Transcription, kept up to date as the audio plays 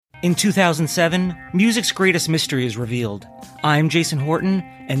In 2007, music's greatest mystery is revealed. I'm Jason Horton,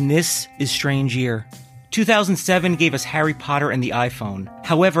 and this is Strange Year. 2007 gave us Harry Potter and the iPhone.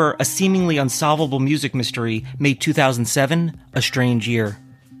 However, a seemingly unsolvable music mystery made 2007 a strange year.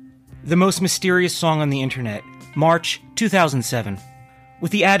 The most mysterious song on the internet, March 2007.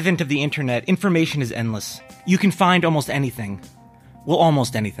 With the advent of the internet, information is endless. You can find almost anything. Well,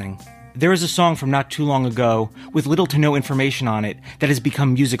 almost anything. There is a song from not too long ago, with little to no information on it, that has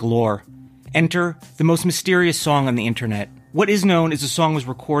become music lore. Enter the most mysterious song on the internet. What is known is the song was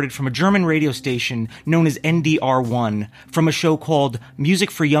recorded from a German radio station known as NDR1, from a show called Music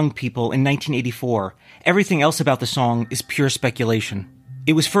for Young People in 1984. Everything else about the song is pure speculation.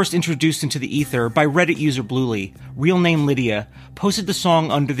 It was first introduced into the ether by Reddit user Bluely, real name Lydia, posted the song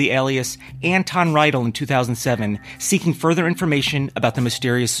under the alias Anton Rydell in 2007, seeking further information about the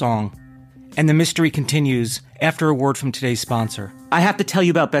mysterious song. And the mystery continues after a word from today's sponsor. I have to tell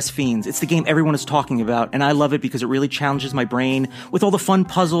you about Best Fiends. It's the game everyone is talking about, and I love it because it really challenges my brain with all the fun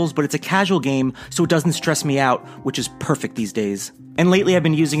puzzles, but it's a casual game, so it doesn't stress me out, which is perfect these days. And lately I've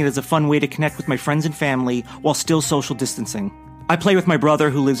been using it as a fun way to connect with my friends and family while still social distancing. I play with my brother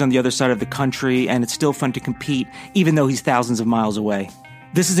who lives on the other side of the country, and it's still fun to compete, even though he's thousands of miles away.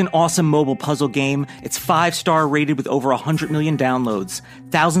 This is an awesome mobile puzzle game. It's 5-star rated with over 100 million downloads,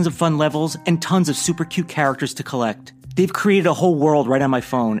 thousands of fun levels, and tons of super cute characters to collect. They've created a whole world right on my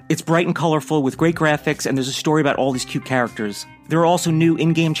phone. It's bright and colorful with great graphics, and there's a story about all these cute characters. There are also new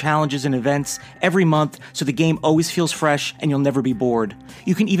in-game challenges and events every month, so the game always feels fresh and you'll never be bored.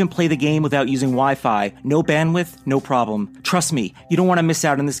 You can even play the game without using Wi-Fi. No bandwidth, no problem. Trust me, you don't want to miss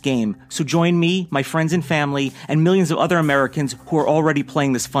out on this game. So join me, my friends and family, and millions of other Americans who are already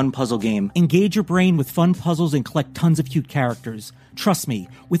playing this fun puzzle game. Engage your brain with fun puzzles and collect tons of cute characters. Trust me,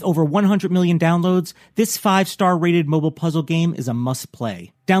 with over 100 million downloads, this 5-star rated mobile puzzle game is a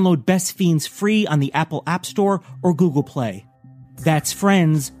must-play. Download Best Fiends free on the Apple App Store or Google Play. That's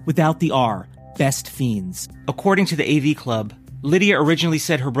Friends without the R. Best Fiends. According to the AV Club, Lydia originally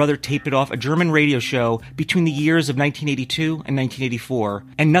said her brother taped it off a German radio show between the years of 1982 and 1984,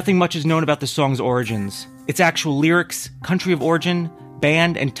 and nothing much is known about the song's origins. Its actual lyrics, country of origin,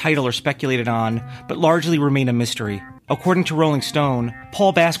 band, and title are speculated on, but largely remain a mystery. According to Rolling Stone,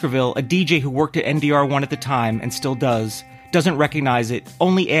 Paul Baskerville, a DJ who worked at NDR1 at the time and still doesn't recognize it,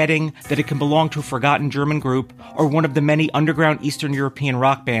 only adding that it can belong to a forgotten German group or one of the many underground Eastern European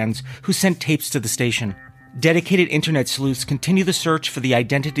rock bands who sent tapes to the station. Dedicated internet sleuths continue the search for the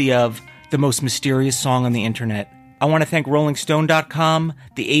identity of the most mysterious song on the internet. I want to thank RollingStone.com,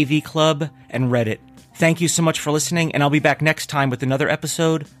 the AV Club, and Reddit. Thank you so much for listening, and I'll be back next time with another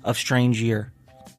episode of Strange Year.